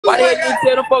Why the hell you ain't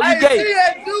tell them folks you gay? She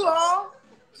at you, huh?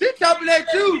 She coming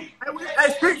at you.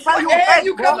 Hey, street fight,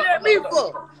 You coming at me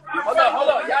for? Hold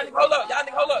up. Y'all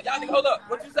nigga, hold up.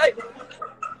 What you say?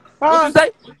 Huh?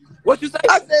 What you say?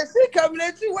 I said she coming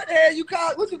at you. What the hell you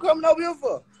call? What you coming over here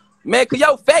for? Man, cause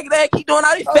yo faggot ass keep doing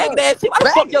all this faggot ass shit. Why the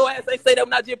fuck your ass ain't say that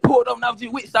when I just pulled up and I was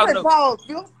just with shouting up? Pause,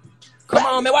 Phil. Come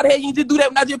on, man. Why the hell you ain't just do that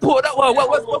when I just pulled up?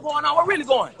 What's going on? What really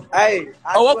going? Hey.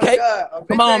 Oh, okay.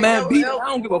 Come on, man. Beat it. I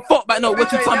don't give a fuck about no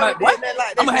what you talking about, boy.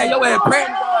 I'm gonna have your ass praying.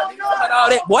 Talking about all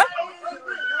that, boy.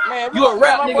 Man, you a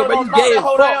rap nigga, but you gay as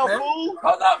fuck, man.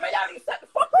 Hold up, man. Y'all need to shut the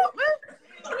fuck up, man.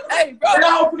 Hey, bro.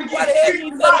 Why the hell you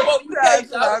ain't tell the folk you gay,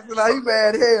 you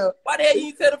mad hell. Why the hell you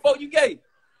ain't tell the folk you gay?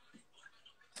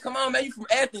 Come on, man. You from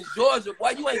Athens, Georgia, boy.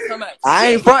 You ain't talking about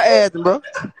I ain't from Athens, bro.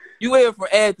 You ain't from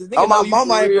Athens, nigga. Oh, my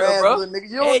mama ain't real, from bro. Athens, nigga.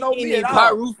 You don't know me at all.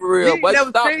 Pyru for real, you boy. Never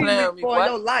Stop seen playing me with me, before boy.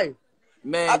 in your life.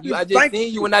 Man, I just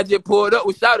seen you when I just pulled up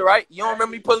with Shouter, right? You don't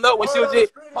remember me pulling up when she was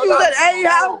just... You was at A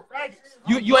house?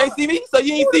 You ain't see me? So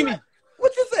you ain't see me?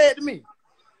 What you said to me?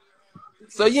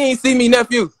 So you ain't see me,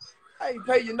 nephew? I ain't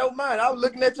pay you no mind. I was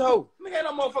looking at your hoe.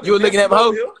 You were looking at my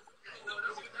hoe?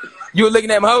 You were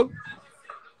looking at my hoe?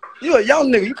 You a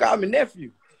young nigga. You call me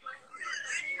nephew.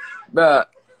 Bruh.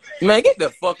 Man, get the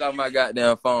fuck out of my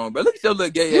goddamn phone, bro. Look at your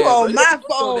little gay ass. You on bro. my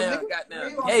phone, nigga.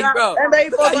 Goddamn. Hey, bro. And they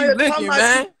Look how you looking, looking,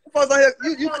 man. Folks on here,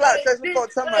 you clout chasing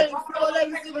folks talking about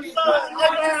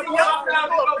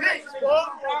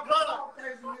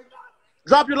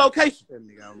Drop your location.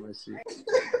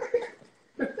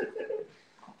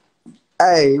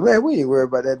 Hey, man, we ain't worried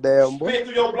about that damn boy. Spin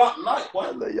through your block tonight, boy.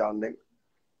 That little young nigga.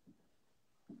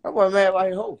 That boy mad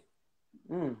like hoe.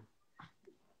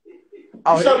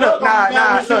 Oh, look, nah,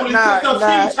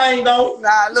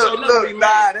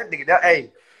 that nigga,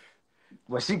 hey.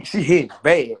 Well, she hitting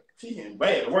bad. She hitting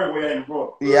bad. The work way ain't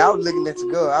bro. Yeah, I was looking at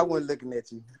your girl. I wasn't looking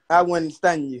at you. I wasn't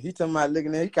stunning you. He talking about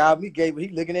looking at. He called me gay, but he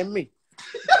looking at me.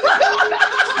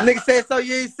 Nigga said, so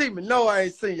you ain't see me? No, I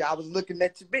ain't seen you. I was looking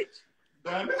at your bitch.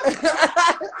 Damn it.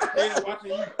 Yeah,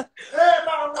 watching you.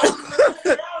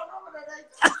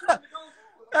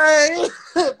 Hey,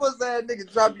 pussy ass nigga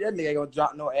drop you. That nigga ain't gonna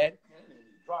drop no ad.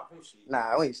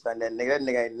 Nah, we ain't stunning that nigga. That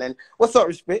nigga ain't nothing. What's up,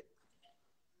 respect?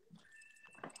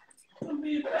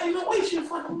 Ain't no way she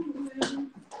fucking.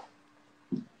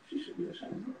 She should be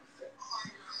ashamed.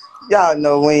 Y'all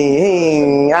know I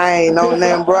ain't no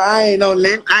nothing, bro. I ain't no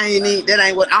nothing. That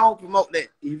ain't what I don't promote that.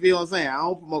 You feel what I'm saying? I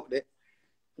don't promote that.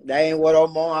 That ain't what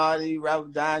I'm on all these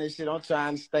rappers dying and shit. I'm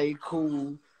trying to stay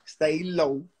cool, stay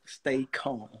low, stay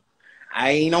calm.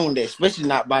 I ain't on that, especially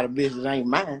not by the business ain't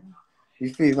mine.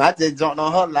 You feel me? I just jumped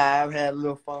on her live, had a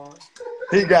little fun.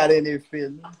 He got in there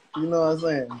feeling. You know what I'm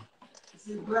saying?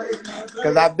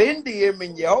 Because I been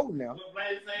DMing you old now.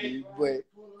 But,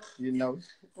 you know.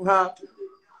 Huh?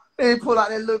 They pull out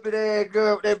that little bit of ass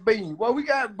girl with that beam. Well, we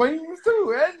got beams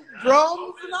too, and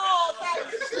drums and all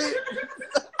that shit.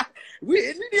 We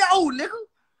in the old nigga.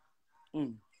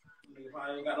 Nigga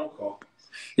ain't got no car.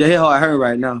 Yeah, he hard hurt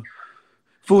right now.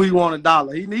 Fool, he want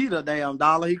 $1. He need a damn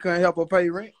dollar. He couldn't help her pay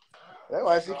rent. That's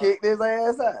why she kicked his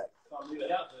ass out.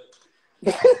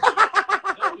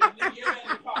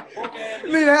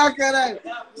 Need a haircut, ain't it?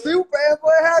 She was paying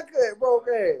for a haircut, broke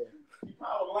ass.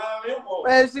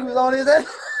 Man, she was on his ass.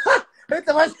 He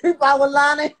told me she probably was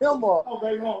lining him up.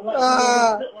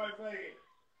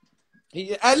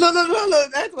 Hey,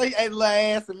 look. That's why he ate a little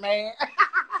ass, man.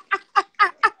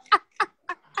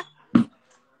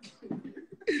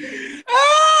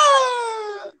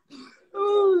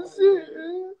 Oh, shit.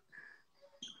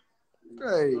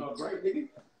 Hey.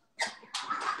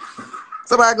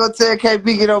 Somebody go tell KB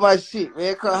get on my shit,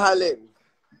 man. Come holler at me.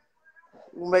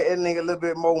 We'll make that nigga a little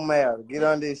bit more mad. Get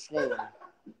under his skin.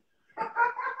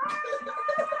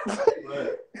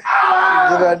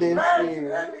 Get under his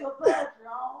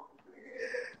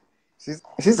skin.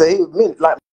 She said he was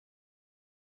like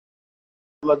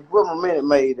what my minute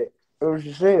made it. That's what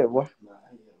she said, boy.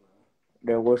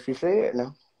 That's what she said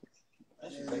now.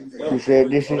 She said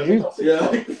this is you.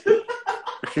 Yeah.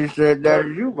 She said that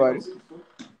is you, buddy.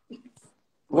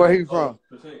 Where he from?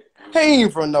 He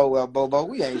ain't from nowhere, Bobo.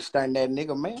 We ain't stunning that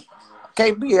nigga, man.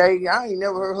 KB, I ain't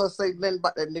never heard her say nothing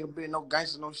about that nigga being no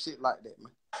gangster, no shit like that,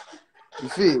 man. You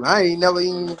feel me? I ain't never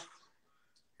even...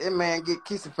 That man get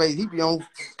kissing face. He be on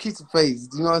kissing face.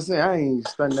 You know what I'm saying? I ain't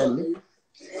stunning that nigga.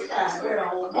 You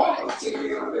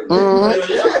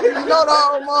know the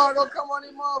old man gonna come on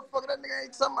this motherfucker. That nigga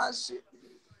ain't talking about shit.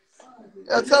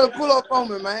 Yeah, tell her pull up on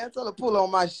me, man. Tell her pull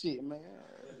on my shit, man.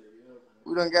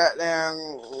 We done got down,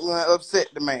 we done upset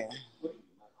the man.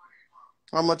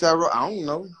 How much I wrote? I don't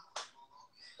know.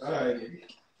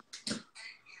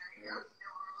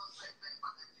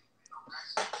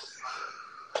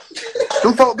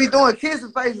 Them folk be doing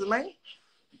kissing faces, man.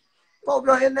 Folk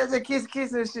be on the internet just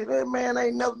kissing and shit. That man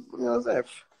ain't never, you know what I'm saying?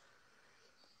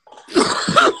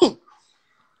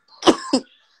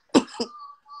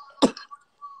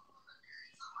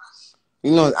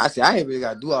 You know, I ain't really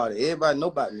got to do all that. Everybody know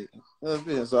about me. You know what I'm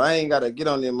saying? So I ain't got to get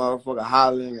on that motherfucker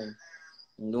hollering and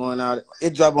doing all that.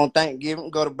 It drop on Thanksgiving,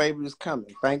 go to Baby It's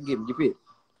Coming. Thanksgiving, you feel?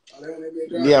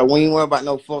 Yeah, we ain't worried about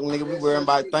no fucking nigga. We worried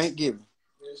about Thanksgiving.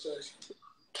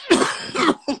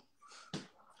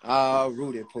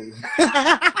 Rudy Poo.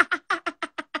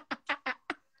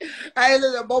 I ain't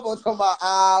listen to Bobo talking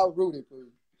about Rudy Poo.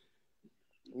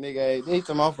 Nigga, he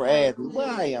talking about for ass. Boy,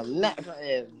 I am not for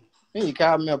ass. Then you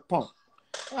call me a punk.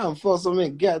 I'm for so many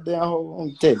goddamn hoes on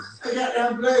the table. I got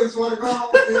that blaze want to go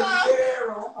home and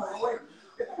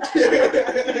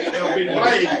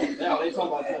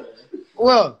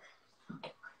well,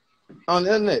 on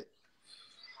the internet.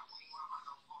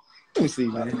 Let me see,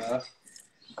 man.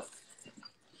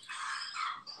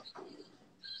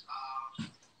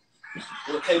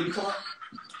 What table you talking?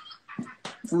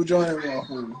 Who joined that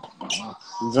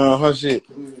motherfucker? Join her shit.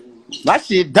 My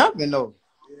shit dumping though.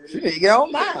 She need to get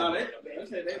on mine.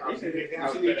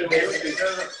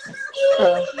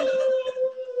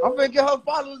 I'm finna get her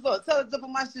followers up. Tell her to jump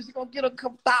on my shit. She gonna get a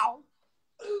couple thousand.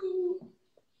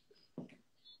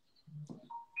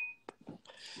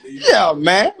 Yeah,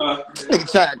 man.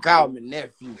 Nigga try to call me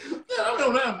nephew. Yeah, I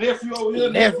don't have nephew over here.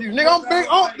 Nephew, nigga. I'm big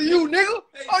uncle to you, nigga.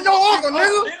 I'm your uncle,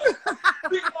 nigga.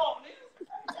 Big uncle, nigga.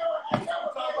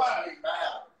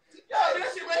 Yeah, that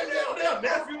shit made me on there.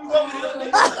 Nephews over here,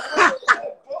 nigga.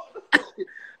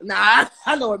 Nah,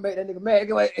 I know what made that nigga mad.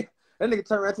 That nigga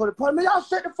turned around and told the party, man, y'all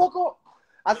shut the fuck up.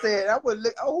 I said, I was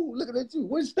looking at you.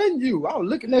 What's stunning you? I was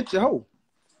looking at your hoe.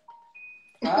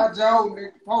 I Joe,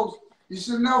 nigga, post. You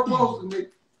should never post, nigga.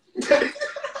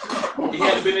 He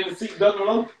hadn't been in the seat ducking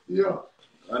low? Yeah.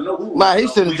 I know. Man, he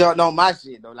shouldn't have jumped on my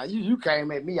shit, though. Like, you came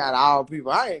at me out of all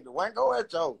people. I ain't the one. Go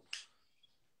at your hoe.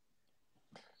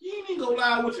 You ain't even gonna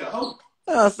lie with your hoe.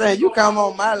 You know what I'm saying? You come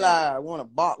on my live, want to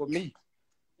bark with me.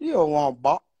 You don't want to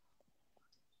bark.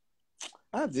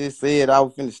 I just said I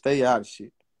was finna stay out of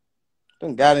shit.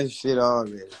 Done got in shit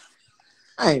already.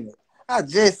 Ain't it? I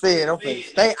just said I'm finna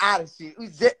stay out of shit. We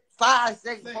just 5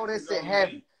 seconds before that shit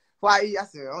happened. Before I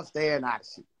said I'm staying out of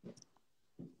shit.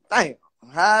 Damn.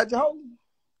 How'd you hold?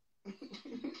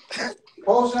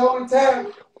 Post your own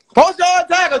tag. Post your own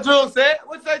tag, Drew said.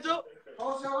 What'd you say, Drew?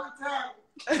 Post your own tag.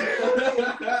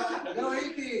 No, he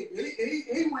did.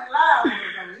 He went live on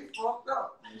it. He fucked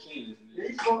up.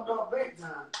 He fucked up big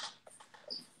time.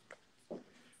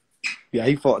 Yeah,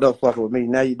 he fucked up fucking with me.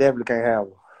 Now you definitely can't have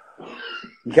her.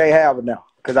 You can't have her now.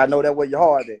 Because I know that where your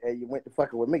heart at. And you went to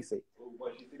fucking with me, see.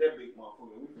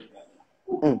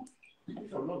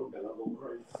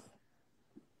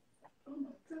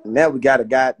 Now we gotta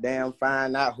goddamn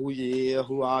find out who you is,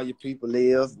 who all your people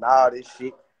is, and all this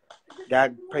shit.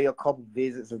 Gotta pay a couple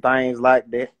visits and things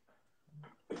like that.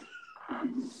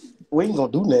 We ain't gonna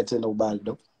do nothing to nobody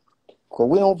though. Cause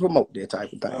we don't promote that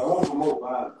type of thing. I don't promote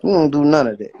violence. We don't do none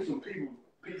of that. Some people,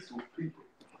 peaceful people.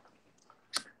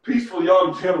 Peaceful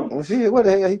young gentlemen. Well, shit, what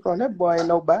the hell he from? That boy ain't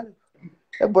nobody.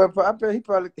 That boy, I bet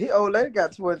he old lady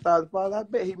got 20,000 followers. I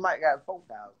bet he might got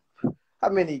 4,000. How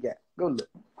many he got? Go look.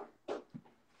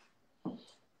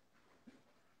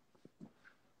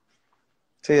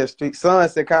 Tell Street. Son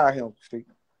said call him, Street.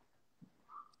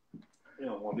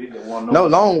 No,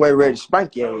 long way ready to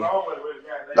spank your ass.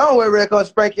 Long way ready to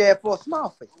spank your ass for a small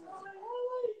face.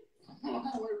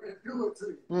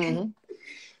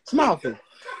 Small face.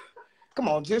 Come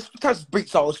on, just touch the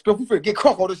beats all spill. We finna get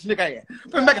crunk on this nigga ass.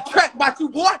 Finna make a track about you,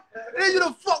 boy. And then you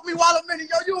done fuck me while I'm in it.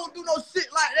 Yo, you don't do no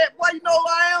shit like that, boy. You know who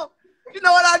I am? You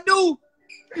know what I do?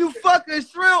 You fucking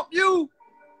shrimp, you.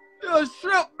 You're a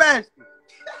shrimp basket.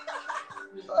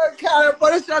 Okay, boy,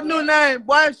 that's your new name,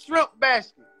 boy. Shrimp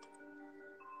basket.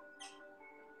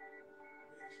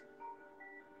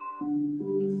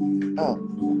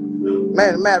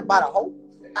 Man, mad about a hoe.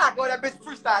 I go that bitch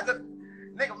freestyle.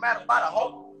 Nigga mad about a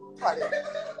hoe. Why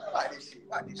this shit?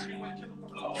 Why this shit?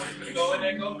 Go in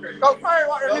there, go crazy. Go crazy.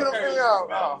 Why the nigga feel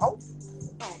hoe?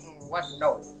 What you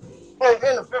know?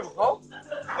 In the film, hoe.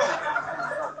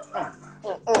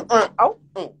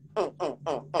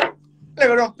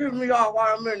 Nigga don't piss me off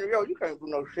while I'm in the yo. You can't do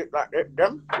no shit like that,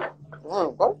 damn.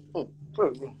 Go.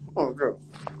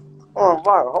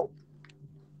 About a hoe.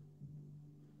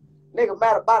 Nigga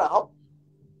mad about a hoe.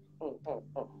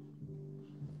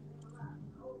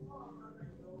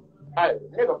 Hey,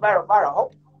 nigga mad about a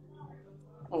hoe.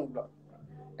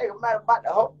 Nigga mad about the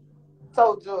hoe.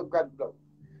 Told you grab the blow.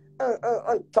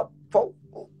 Top folk.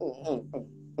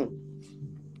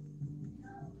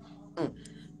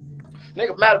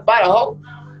 Nigga mad about a hoe.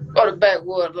 Go to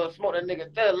backwoods, smoke that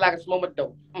nigga tell like a smoke my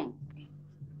dope.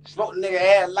 Smoke the nigga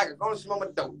ass like a gonna smoke my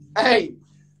dope. Hey,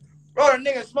 go to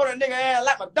nigga smoke that nigga ass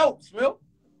like my dope, Smil.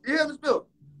 You hear me, Smil?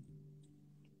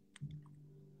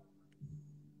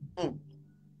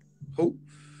 Who?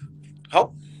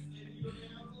 Ho?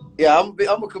 Yeah,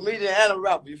 I'm a comedian and a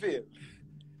rapper, you feel?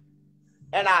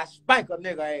 And I spank a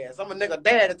nigga ass. I'm a nigga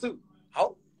daddy too.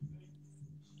 Ho?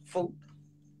 Fool.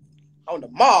 On the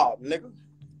mob, nigga.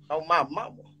 On my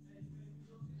mama.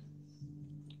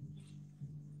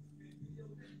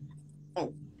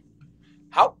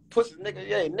 How pussy nigga,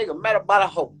 yeah, nigga mad about a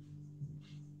hoe.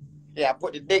 Yeah, I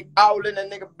put the dick all in the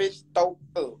nigga bitch throat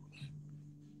up.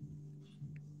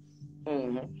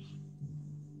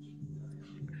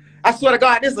 I swear to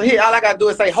God, this is a hit. All I gotta do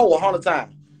is say hoe 100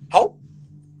 times. Hoe?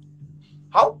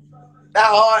 Hoe? That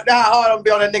hard I'm gonna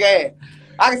be on that nigga ass.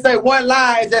 I can say one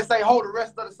line and just say hoe the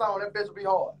rest of the song. That bitch will be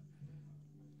hard.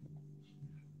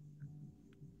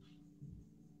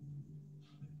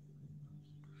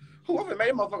 Whoever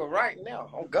made motherfucker right now.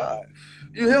 Oh God.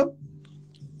 You hear?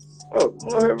 Oh,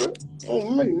 oh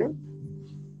me, man.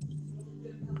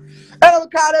 Hey, we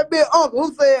call that bitch uncle.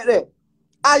 Who said that?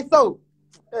 I so.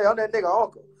 Hey, I'm that nigga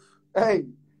uncle. Hey,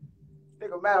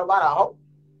 nigga mad about a hoe.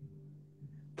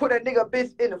 Put that nigga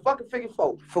bitch in the fucking figure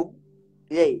fool.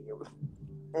 Yeah.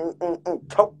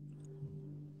 Talk.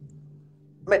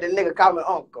 Make the nigga call me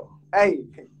uncle. Hey.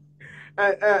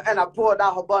 And I pulled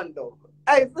out her bundle.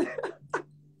 Hey.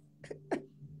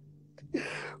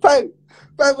 Pay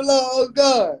for love, oh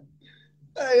God.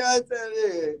 Hey, I tell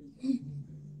you.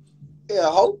 Yeah,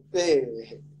 hope. Yeah.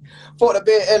 For the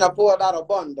bed and I pulled out a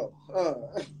bundle.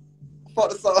 For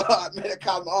the so hard, man, I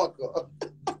call my uncle.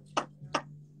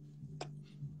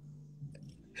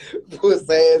 Puss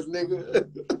ass nigga.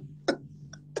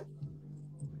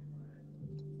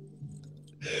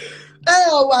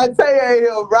 Damn, why Tay ain't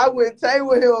here, bro? I wouldn't Tay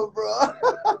with him, bro.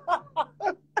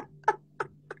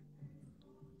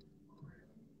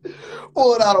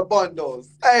 Pulled out of bundles.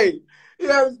 Hey, you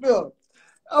hear me, Phil?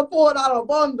 I pulled out of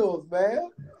bundles, man.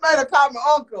 Made a call my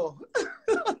uncle.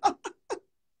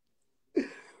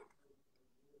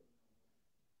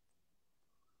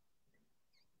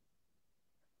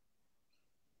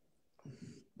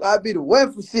 I be the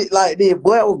one for shit like this,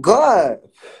 boy. Oh God.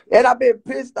 And I been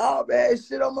pissed off, man.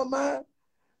 Shit on my mind.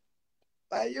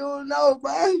 Like, you don't know,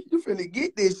 man. You finna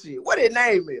get this shit. What his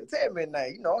name is? Tell me his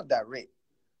name. You know, I'm direct.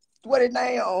 What his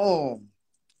name?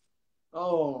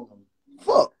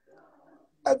 Fuck.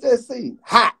 I just see.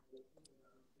 Hot.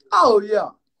 Oh, yeah.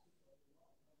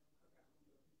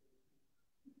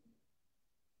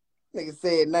 Nigga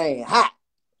said name. Hot.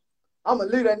 I'm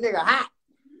gonna leave that nigga hot.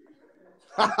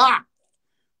 Ha ha.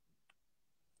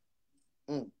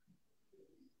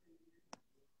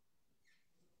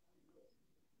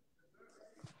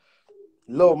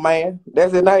 Little man.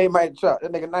 That's his name, man. Chuck.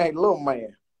 That nigga name Little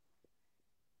Man.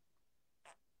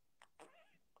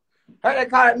 How they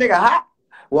call that nigga hot?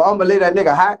 Well, I'm gonna leave that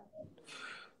nigga hot.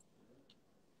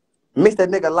 Mix that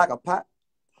nigga like a pot.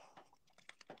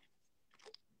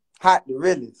 Hot the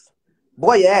realest.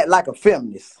 Boy, you act like a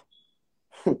feminist.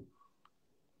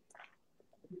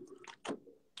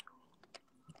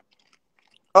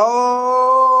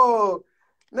 Oh,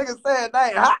 nigga said that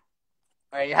ain't hot.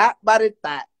 Ain't hot by the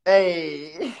thigh.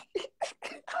 Hey.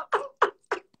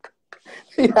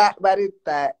 He hot by the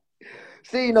thigh.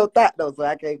 She ain't no thought though, so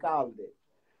I can't call it that.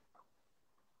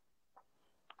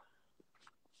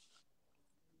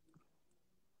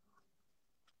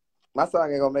 My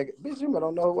song ain't gonna make it. Bitch, you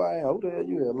don't know who I am. Who the hell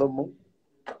you is, Lil Mook?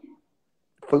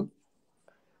 Fool.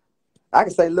 I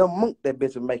can say Lil Mook, that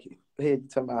bitch will make it. Here you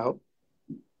talking about hoe.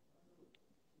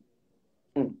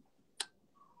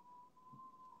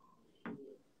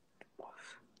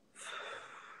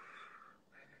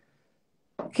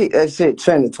 Keep that shit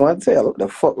trending, twin. Tell what the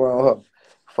fuck wrong with her.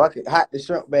 Fuck it, hot the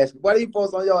shrimp basket. What do you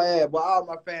post on your ass? But all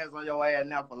my fans on your ass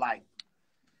now for life.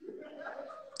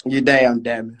 You damn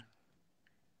it.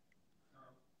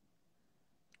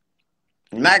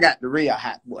 And I got the real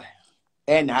hot boy.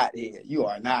 And hot head. You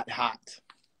are not hot.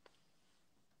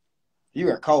 You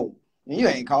are cold. You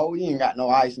ain't cold. You ain't got no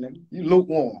ice, nigga. You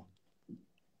lukewarm.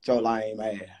 Your lame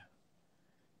ass.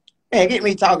 Man, get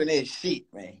me talking this shit,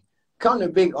 man. Come to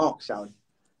Big Unk, shawty.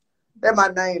 That's my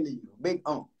name to you. Big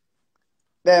Unk.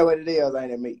 That's what it is,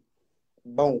 ain't it, me?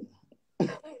 Boom.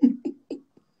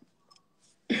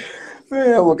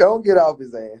 Man, well, go get off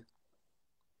his ass.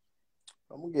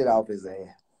 I'm gonna get off his ass.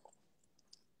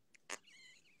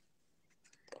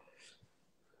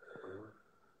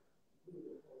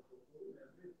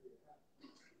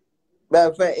 Matter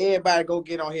of fact, everybody go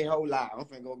get on his whole live. I'm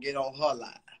finna go get on her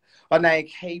live. Her name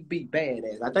KB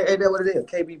Badass. I think ain't that what it is?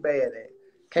 KB Badass.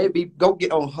 KB, go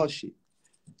get on her shit.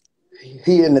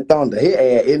 He in the Thunder. He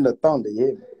in the Thunder,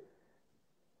 yeah.